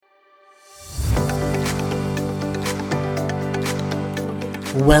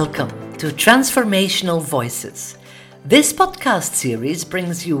Welcome to Transformational Voices. This podcast series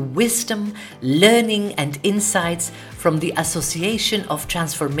brings you wisdom, learning, and insights from the Association of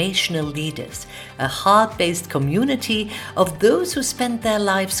Transformational Leaders, a heart-based community of those who spend their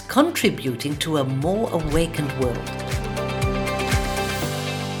lives contributing to a more awakened world.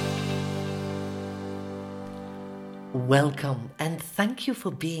 Welcome and thank you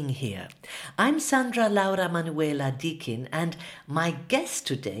for being here. I'm Sandra Laura Manuela Dikin, and my guest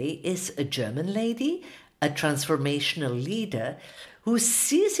today is a German lady, a transformational leader who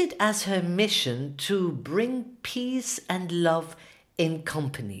sees it as her mission to bring peace and love in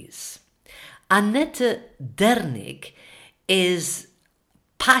companies. Annette Dernick is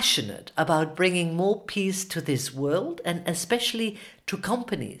passionate about bringing more peace to this world and especially to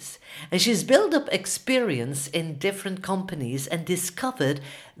companies. And she's built up experience in different companies and discovered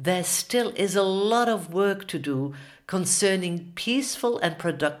there still is a lot of work to do concerning peaceful and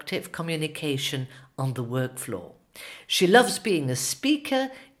productive communication on the work floor. She loves being a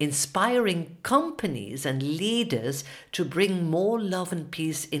speaker, inspiring companies and leaders to bring more love and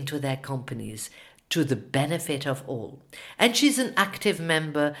peace into their companies, to the benefit of all. And she's an active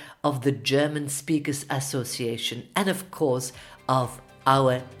member of the German Speakers Association and, of course, of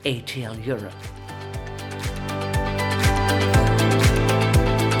our ATL Europe.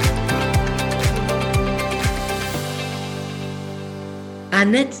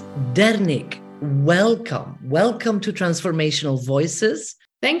 Annette Dernick, welcome. Welcome to Transformational Voices.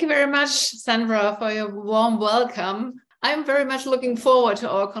 Thank you very much, Sandra, for your warm welcome. I'm very much looking forward to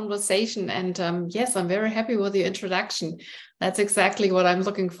our conversation. And yes, I'm very happy with the introduction. That's exactly what I'm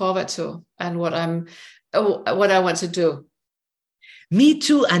looking forward to and what I want to do. Me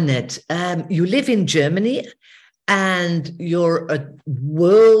too, Annette. You live in Germany and you're a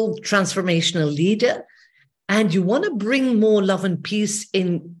world transformational leader and you want to bring more love and peace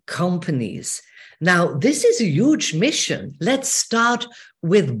in companies. Now, this is a huge mission. Let's start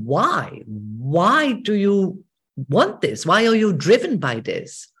with why. Why do you want this? Why are you driven by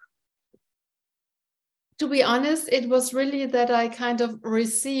this? To be honest, it was really that I kind of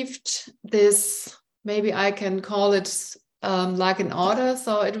received this, maybe I can call it like an order.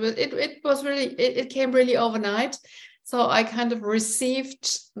 So it came really overnight. So I kind of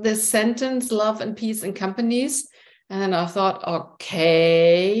received this sentence, love and peace in companies. And then I thought,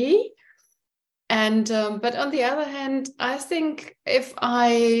 okay. And but on the other hand, I think if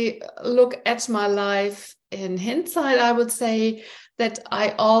I look at my life in hindsight, I would say that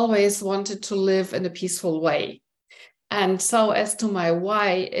I always wanted to live in a peaceful way. And so as to my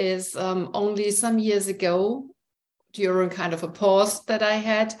why is only some years ago, during kind of a pause that I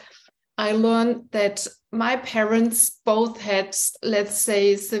had, I learned that my parents both had, let's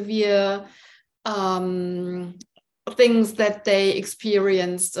say, severe things that they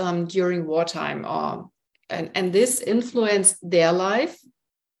experienced during wartime, and this influenced their life.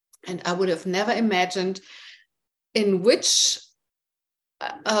 And I would have never imagined in which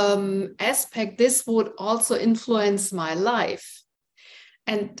aspect this would also influence my life.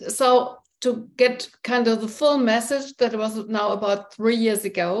 And so to get kind of the full message, that was now about 3 years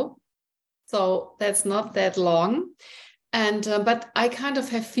ago. So that's not that long. And but I kind of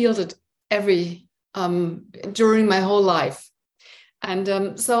have felt it during my whole life.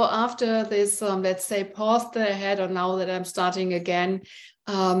 And so after this, let's say, pause that I had, or now that I'm starting again,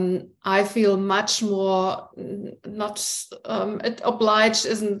 I feel much more, obliged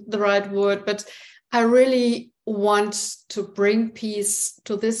isn't the right word, but I really want to bring peace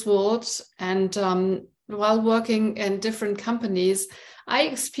to this world. And while working in different companies, I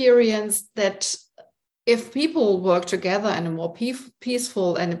experienced that if people work together in a more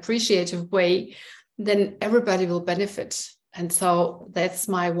peaceful and appreciative way, then everybody will benefit. And so that's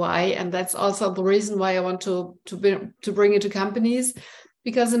my why. And that's also the reason why I want to bring it to companies.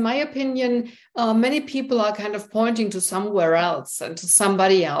 Because in my opinion, many people are kind of pointing to somewhere else and to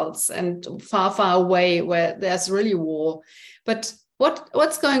somebody else and far, far away where there's really war. But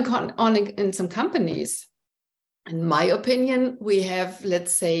what's going on in some companies? In my opinion, we have,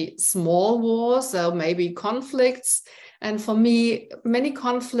 let's say, small wars, or maybe conflicts. And for me, many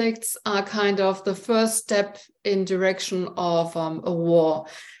conflicts are kind of the first step in direction of a war.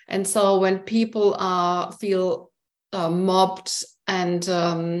 And so when people feel mobbed and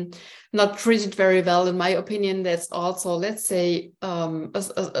not treated very well, in my opinion, that's also, let's say,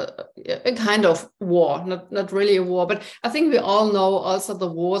 a kind of war, not really a war. But I think we all know also the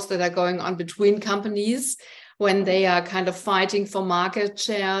wars that are going on between companies when they are kind of fighting for market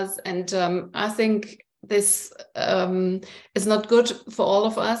shares. And I think this is not good for all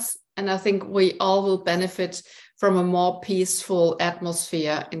of us. And I think we all will benefit from a more peaceful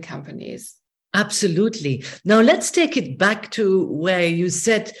atmosphere in companies. Absolutely. Now let's take it back to where you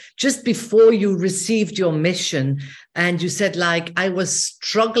said just before you received your mission, and you said, like, I was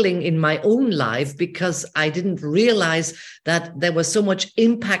struggling in my own life because I didn't realize that there was so much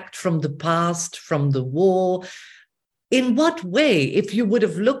impact from the past, from the war. In what way, if you would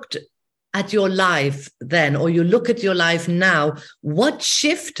have looked at your life then, or you look at your life now, what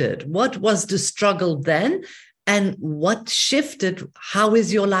shifted? What was the struggle then? And what shifted? How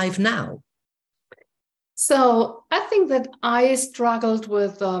is your life now? So I think that I struggled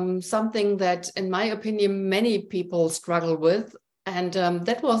with something that, in my opinion, many people struggle with. And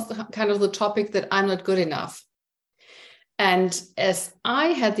that was kind of the topic that I'm not good enough. And as I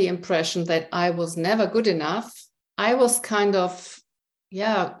had the impression that I was never good enough, I was kind of,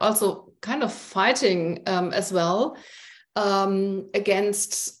 also kind of fighting as well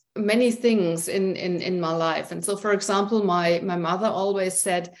against many things in my life. And so, for example, my mother always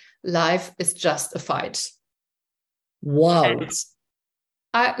said, life is just a fight. Wow.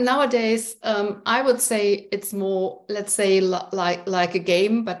 And nowadays, I would say it's more, let's say, like a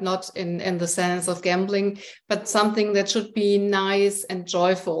game, but not in the sense of gambling, but something that should be nice and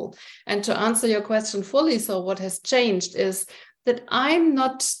joyful. And to answer your question fully, so what has changed is that I'm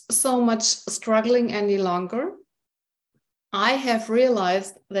not so much struggling any longer. I have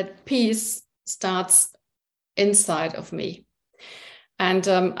realized that peace starts inside of me. And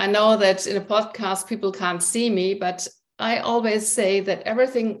I know that in a podcast, people can't see me, but I always say that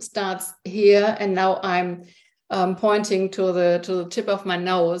everything starts here. And now I'm pointing to the tip of my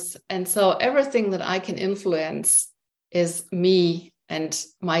nose. And so everything that I can influence is me and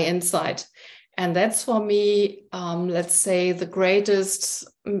my inside. And that's for me, let's say, the greatest,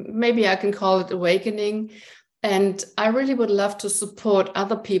 maybe I can call it awakening. And I really would love to support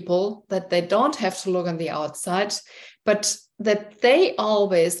other people that they don't have to look on the outside, but that they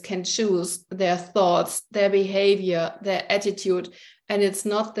always can choose their thoughts, their behavior, their attitude. And it's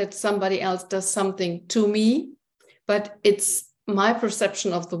not that somebody else does something to me, but it's my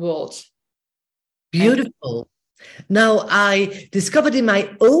perception of the world. Beautiful. Now, I discovered in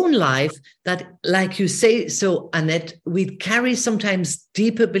my own life that, like you say, so Annette, we carry sometimes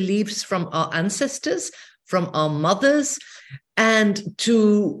deeper beliefs from our ancestors, from our mothers, and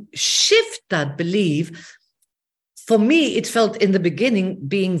to shift that belief, for me, it felt in the beginning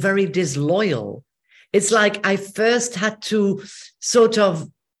being very disloyal. It's like I first had to sort of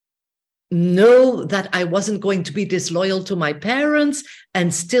know that I wasn't going to be disloyal to my parents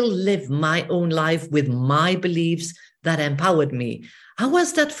and still live my own life with my beliefs that empowered me. How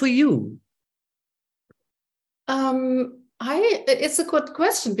was that for you? It's a good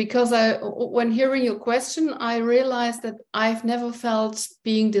question, because when hearing your question, I realized that I've never felt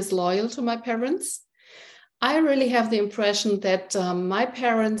being disloyal to my parents. I really have the impression that my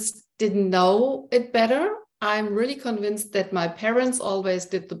parents didn't know it better. I'm really convinced that my parents always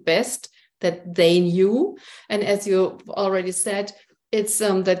did the best that they knew. And as you already said, it's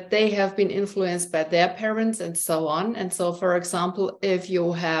that they have been influenced by their parents and so on. And so, for example, if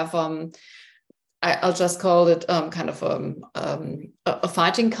you have, I'll just call it kind of a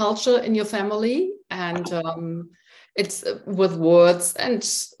fighting culture in your family, and it's with words and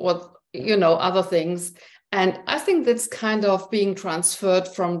what, other things. And I think that's kind of being transferred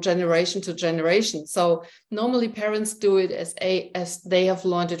from generation to generation. So normally parents do it as they have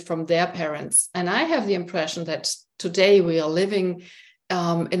learned it from their parents. And I have the impression that today we are living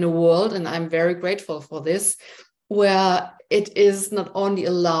in a world, and I'm very grateful for this, where it is not only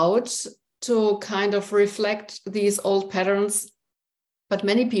allowed to kind of reflect these old patterns, but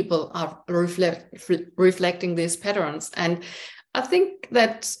many people are reflecting these patterns. And I think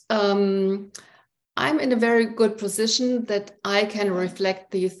that I'm in a very good position that I can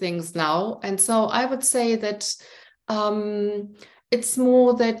reflect these things now. And so I would say that it's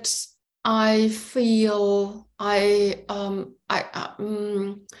more that I feel I'm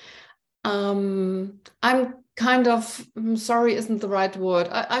kind of, sorry isn't the right word.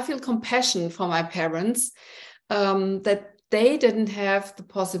 I feel compassion for my parents, that they didn't have the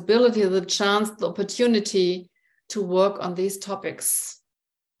possibility, the chance, the opportunity to work on these topics.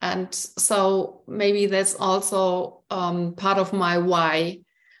 And so maybe that's also part of my why,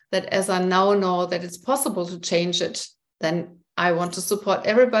 that as I now know that it's possible to change it, then I want to support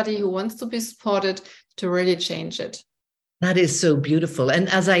everybody who wants to be supported to really change it. That is so beautiful. And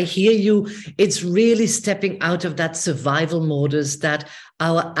as I hear you, it's really stepping out of that survival modus that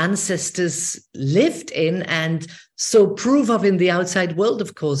our ancestors lived in and so prove of in the outside world,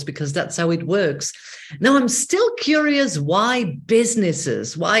 of course, because that's how it works. Now, I'm still curious, why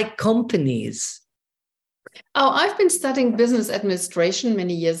businesses, why companies? Oh, I've been studying business administration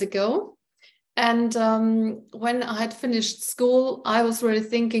many years ago. And when I had finished school, I was really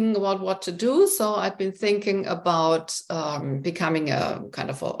thinking about what to do. So I'd been thinking about becoming a kind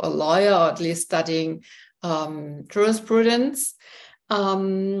of a lawyer, or at least studying jurisprudence.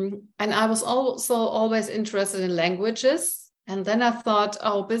 And I was also always interested in languages. And then I thought,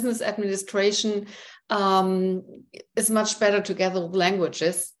 oh, business administration is much better together with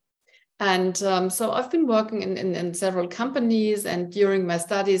languages. And so I've been working in several companies, and during my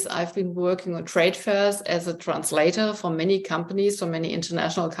studies, I've been working on trade fairs as a translator for many companies, for many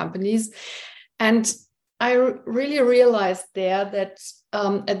international companies. And I really realized there that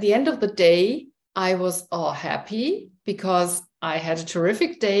at the end of the day, I was all happy because I had a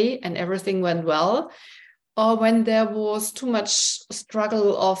terrific day and everything went well. Or when there was too much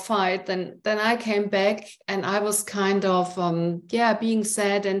struggle or fight, then I came back and I was kind of being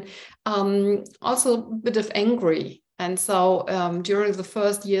sad and also a bit of angry. And so during the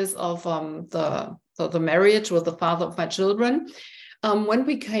first years of the marriage with the father of my children, when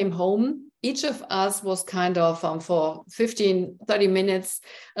we came home, each of us was kind of for 15, 30 minutes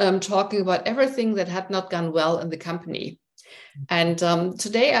talking about everything that had not gone well in the company. And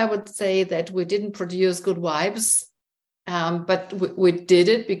today I would say that we didn't produce good vibes, but we did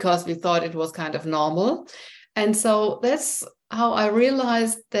it because we thought it was kind of normal. And so that's how I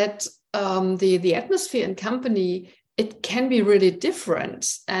realized that the atmosphere in company, it can be really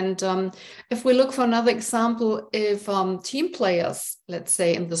different. And if we look for another example, if team players, let's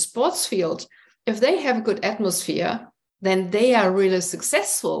say in the sports field, if they have a good atmosphere, then they are really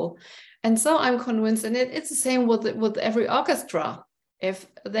successful. And so I'm convinced, and it's the same with every orchestra. If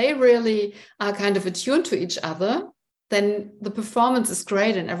they really are kind of attuned to each other, then the performance is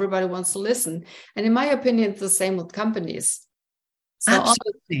great and everybody wants to listen. And in my opinion, it's the same with companies. So all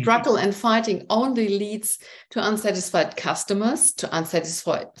the struggle and fighting only leads to unsatisfied customers, to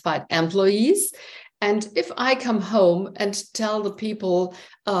unsatisfied employees. And if I come home and tell the people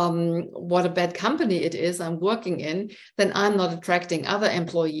what a bad company it is I'm working in, then I'm not attracting other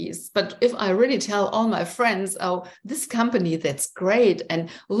employees. But if I really tell all my friends, oh, this company, that's great,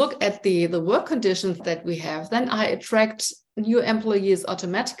 and look at the work conditions that we have, then I attract new employees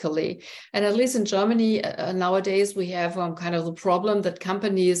automatically. And at least in Germany nowadays, we have kind of the problem that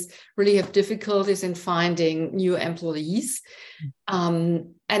companies really have difficulties in finding new employees.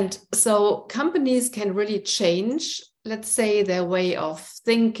 And so companies can really change, let's say, their way of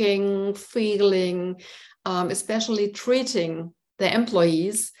thinking, feeling, especially treating their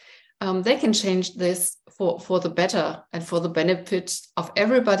employees. They can change this for the better and for the benefit of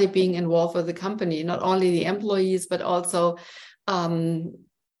everybody being involved with the company, not only the employees, but also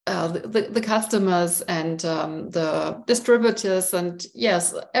the customers and the distributors, and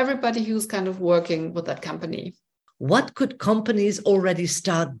yes, everybody who's kind of working with that company. What could companies already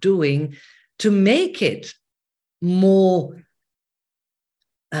start doing to make it more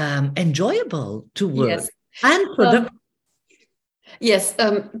enjoyable to work? Yes. And productive? Yes,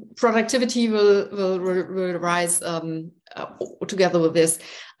 productivity will rise together with this.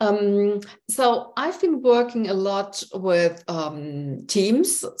 So I've been working a lot with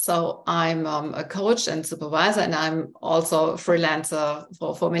teams. So I'm a coach and supervisor, and I'm also a freelancer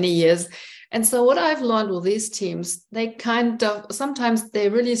for many years. And so what I've learned with these teams, they kind of, sometimes they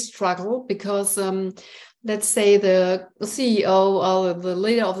really struggle because let's say the CEO or the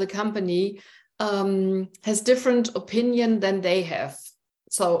leader of the company has different opinion than they have.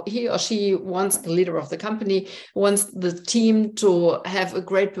 So he or she wants, the leader of the company wants the team to have a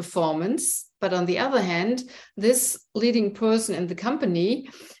great performance. But on the other hand, this leading person in the company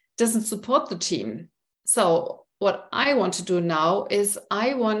doesn't support the team. So what I want to do now is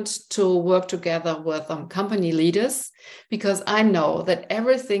I want to work together with company leaders, because I know that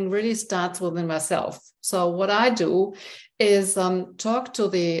everything really starts within myself. So what I do is talk to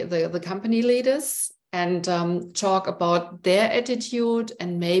the company leaders and talk about their attitude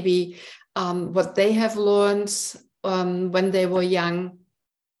and maybe what they have learned when they were young,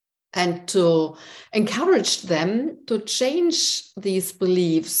 and to encourage them to change these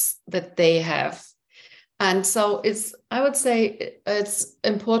beliefs that they have. And so I would say it's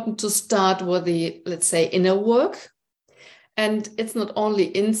important to start with the, let's say, inner work. And it's not only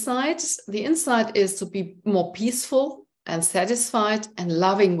inside. The inside is to be more peaceful and satisfied and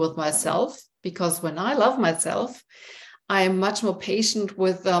loving with myself, because when I love myself, I am much more patient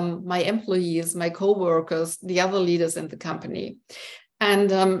with my employees, my co-workers, the other leaders in the company.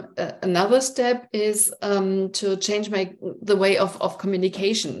 And another step is to change the way of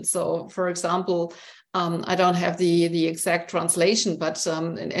communication. So, for example, I don't have the exact translation, but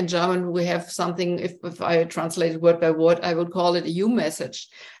in German we have something, if I translate it word by word, I would call it a you message.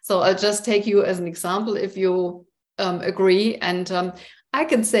 So I'll just take you as an example if you agree. And I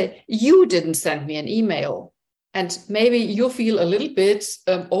can say, you didn't send me an email. And maybe you feel a little bit,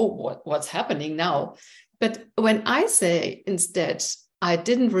 what's happening now? But when I say instead, I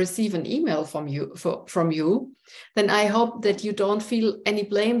didn't receive an email from you, then I hope that you don't feel any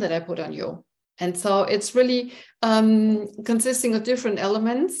blame that I put on you. And so it's really consisting of different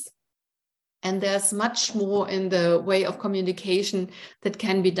elements. And there's much more in the way of communication that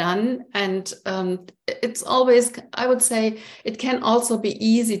can be done. And it's always, I would say, it can also be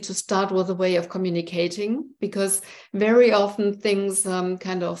easy to start with a way of communicating, because very often things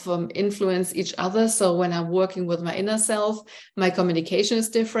influence each other. So when I'm working with my inner self, my communication is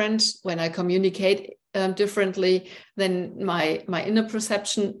different. When I communicate differently, then my inner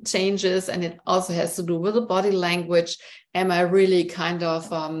perception changes. And it also has to do with the body language. Am I really trying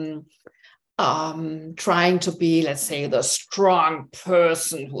to be, let's say, the strong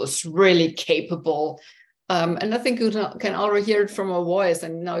person who is really capable? And I think you can already hear it from our voice.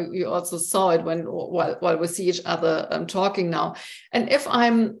 And now you also saw it while we see each other talking now. And if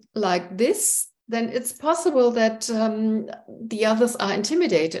I'm like this, then it's possible that the others are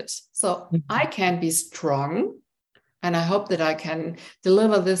intimidated. So I can be strong. And I hope that I can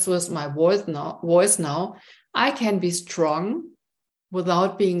deliver this with my voice now. I can be strong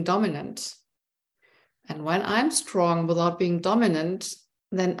without being dominant. And when I'm strong without being dominant,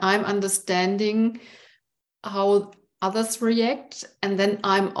 then I'm understanding how others react. And then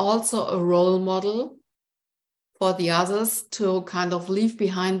I'm also a role model for the others to kind of leave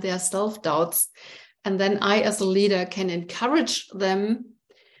behind their self-doubts. And then I, as a leader, can encourage them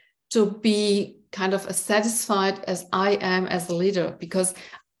to be kind of as satisfied as I am as a leader. Because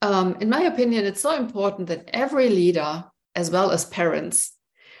in my opinion, it's so important that every leader, as well as parents,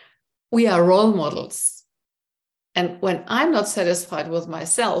 we are role models. And when I'm not satisfied with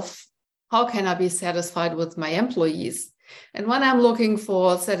myself, how can I be satisfied with my employees? And when I'm looking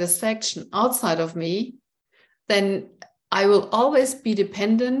for satisfaction outside of me, then I will always be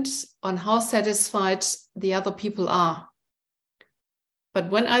dependent on how satisfied the other people are. But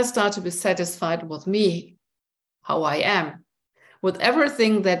when I start to be satisfied with me, how I am, with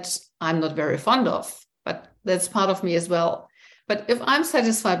everything that I'm not very fond of, but that's part of me as well. But if I'm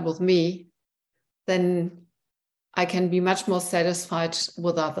satisfied with me, then I can be much more satisfied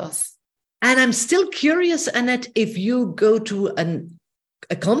with others. And I'm still curious, Annette, if you go to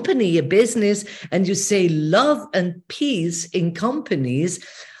a company, a business, and you say love and peace in companies,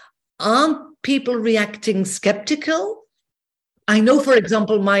 aren't people reacting skeptical? I know, for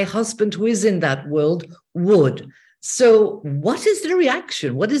example, my husband, who is in that world, would. So what is the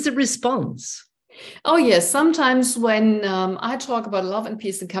reaction? What is the response? Oh, yes. Sometimes when I talk about love and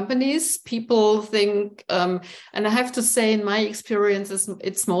peace in companies, people think, and I have to say, in my experience,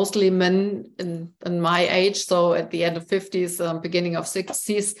 it's mostly men in my age. So at the end of 50s, beginning of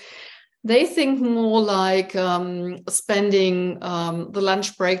 60s, they think more like spending the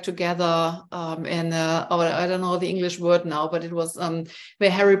lunch break together in, I don't know the English word now, but it was where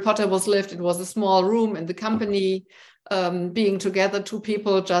Harry Potter was lived. It was a small room in the company. Being together, two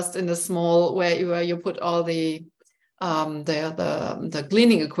people just in a small where you put all the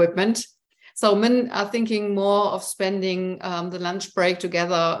cleaning equipment. So men are thinking more of spending the lunch break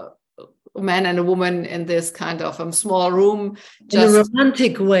together, a man and a woman, in this kind of small room. In a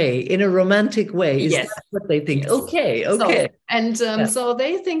romantic way. Is yes. that what they think? Yes. Okay. So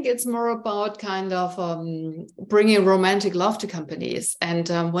they think it's more about kind of bringing romantic love to companies. And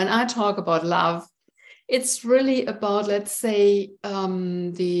when I talk about love, it's really about, let's say,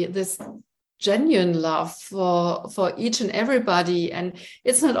 this genuine love for each and everybody. And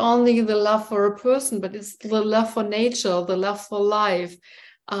it's not only the love for a person, but it's the love for nature, the love for life.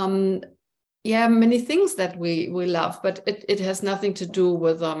 Many things that we love, but it has nothing to do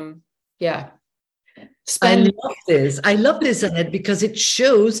with spending. I love this, Annette, because it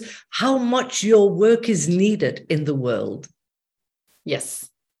shows how much your work is needed in the world. Yes.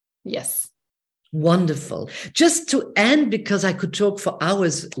 Wonderful. Just to end, because I could talk for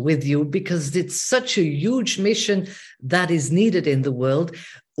hours with you, because it's such a huge mission that is needed in the world.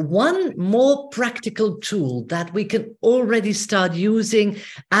 One more practical tool that we can already start using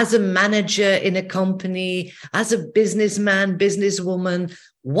as a manager in a company, as a businessman, businesswoman,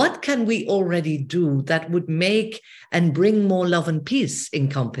 what can we already do that would make and bring more love and peace in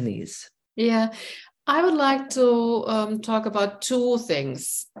companies? Yeah. I would like to talk about two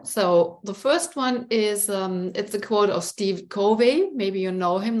things. So the first one is it's a quote of Steve Covey. Maybe you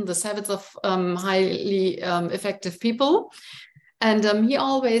know him, The Habits of Highly Effective People. And he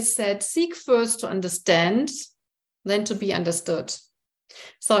always said, seek first to understand, then to be understood.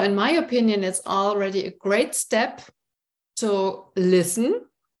 So in my opinion, it's already a great step to listen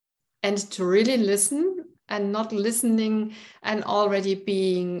and to really listen, and not listening and already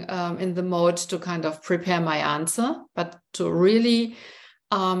being in the mode to kind of prepare my answer, but to really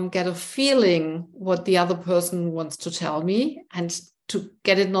get a feeling what the other person wants to tell me, and to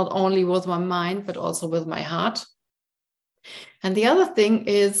get it not only with my mind, but also with my heart. And the other thing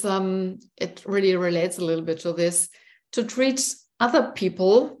is, it really relates a little bit to this, to treat other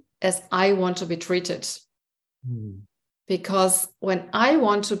people as I want to be treated. Because when I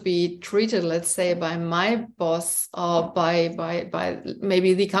want to be treated, let's say, by my boss or by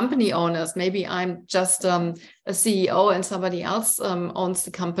maybe the company owners, maybe I'm just a CEO and somebody else owns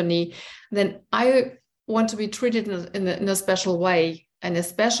the company, then I want to be treated in a special way. And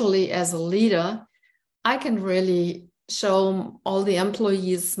especially as a leader, I can really show all the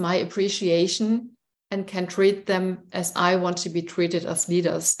employees my appreciation and can treat them as I want to be treated as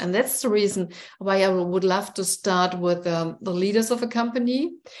leaders. And that's the reason why I would love to start with the leaders of a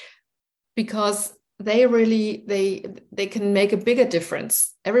company, because they really, they can make a bigger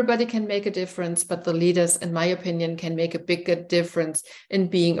difference. Everybody can make a difference, but the leaders, in my opinion, can make a bigger difference in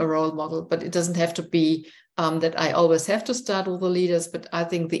being a role model. But it doesn't have to be that I always have to start with the leaders, but I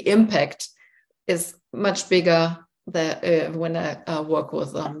think the impact is much bigger when I work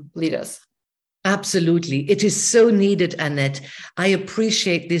with leaders. Absolutely. It is so needed, Annette. I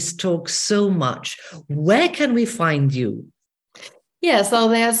appreciate this talk so much. Where can we find you? Yeah, so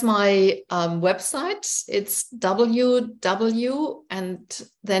there's my website. It's www and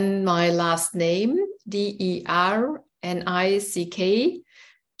then my last name, DERNICK.eu,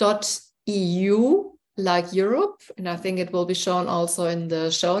 like Europe. And I think it will be shown also in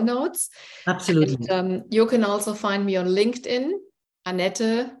the show notes. Absolutely. And, you can also find me on LinkedIn,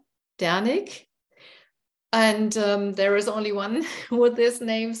 Annette Dernick. And there is only one with this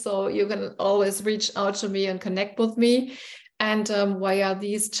name, so you can always reach out to me and connect with me. And via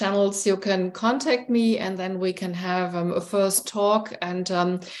these channels, you can contact me, and then we can have a first talk and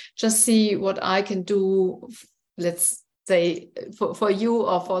just see what I can do, let's say, for you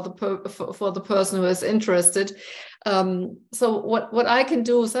or for the person who is interested. So what I can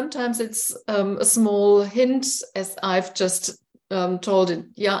do, sometimes it's a small hint, as I've just told it.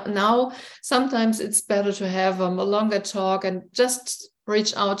 Yeah, now sometimes it's better to have a longer talk, and just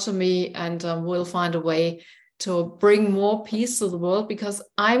reach out to me, and we'll find a way to bring more peace to the world, because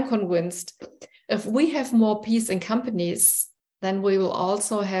I'm convinced if we have more peace in companies, then we will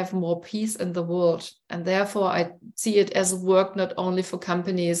also have more peace in the world. And therefore, I see it as work not only for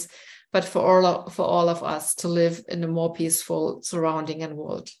companies, but for all of us to live in a more peaceful surrounding and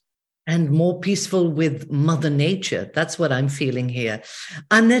world. And more peaceful with Mother Nature. That's what I'm feeling here.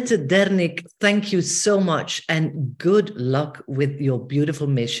 Annette Dernick, thank you so much, and good luck with your beautiful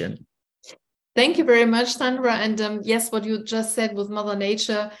mission. Thank you very much, Sandra. And yes, what you just said with Mother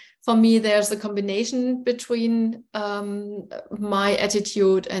Nature, for me, there's a combination between my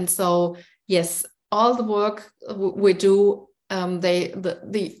attitude. And so, yes, all the work we do,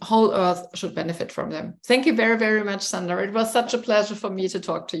 the whole earth should benefit from them. Thank you very, very much, Sandra. It was such a pleasure for me to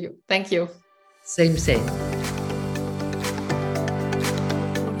talk to you. Thank you. Same.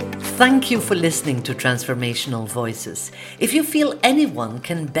 Thank you for listening to Transformational Voices. If you feel anyone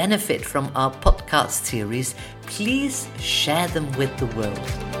can benefit from our podcast series, please share them with the world.